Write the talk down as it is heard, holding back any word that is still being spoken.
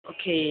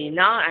Okay,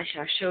 now I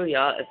shall show you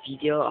all a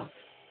video of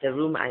the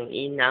room I'm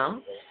in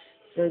now.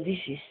 So this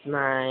is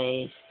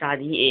my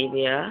study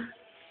area.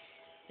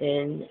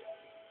 Then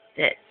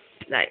that's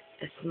like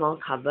a small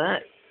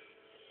cupboard,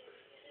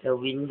 the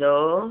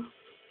window,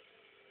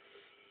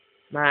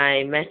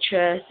 my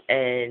mattress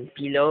and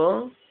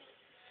pillow.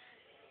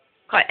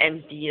 Quite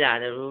empty lah,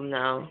 the room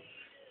now.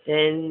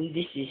 Then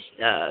this is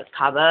the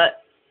cupboard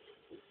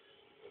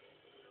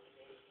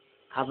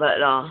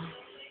lor.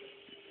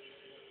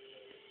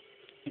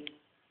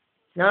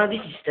 Now this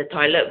is the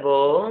toilet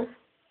bowl.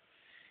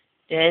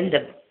 Then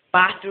the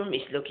bathroom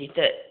is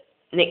located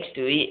next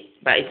to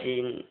it, but it's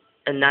in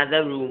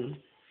another room.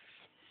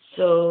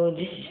 So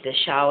this is the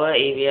shower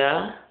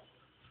area.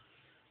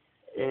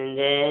 And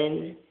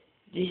then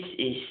this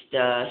is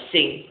the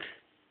sink.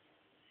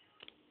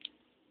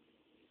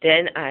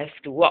 Then I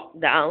have to walk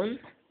down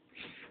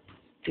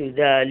to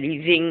the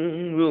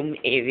living room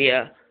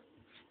area.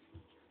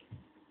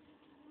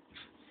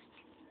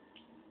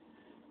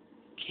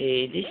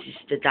 Okay, this is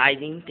the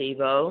dining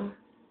table.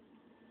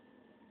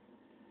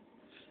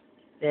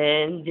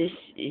 Then this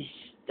is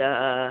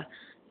the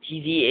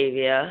TV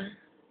area.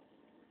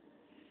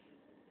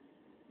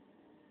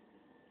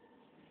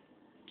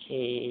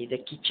 Okay, the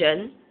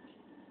kitchen.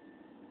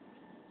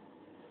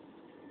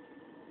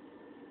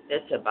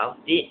 That's about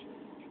it.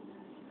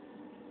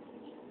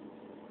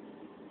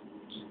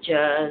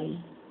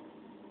 Kitchen.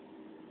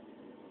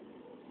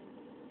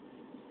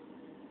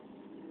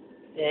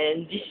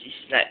 Then this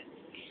is like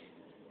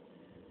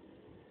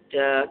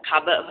the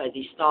cupboard where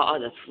they store all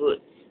the food.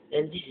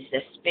 Then this is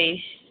the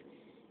space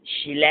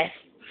she left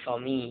for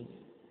me.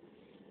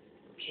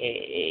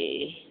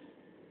 Okay.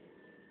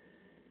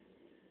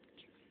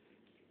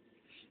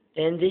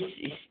 Then this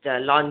is the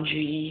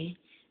laundry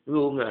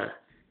room. Where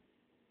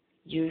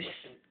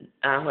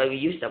we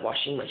use the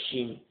washing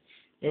machine.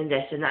 Then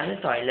there's another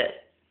toilet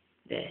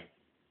there.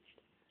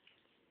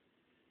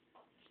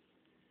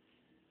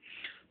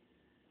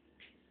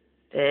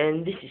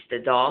 Then this is the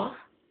door.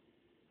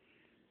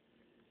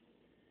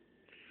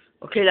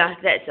 Okay lah,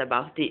 that's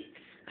about it.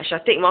 I shall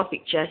take more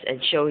pictures and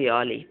show you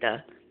all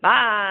later.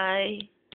 Bye!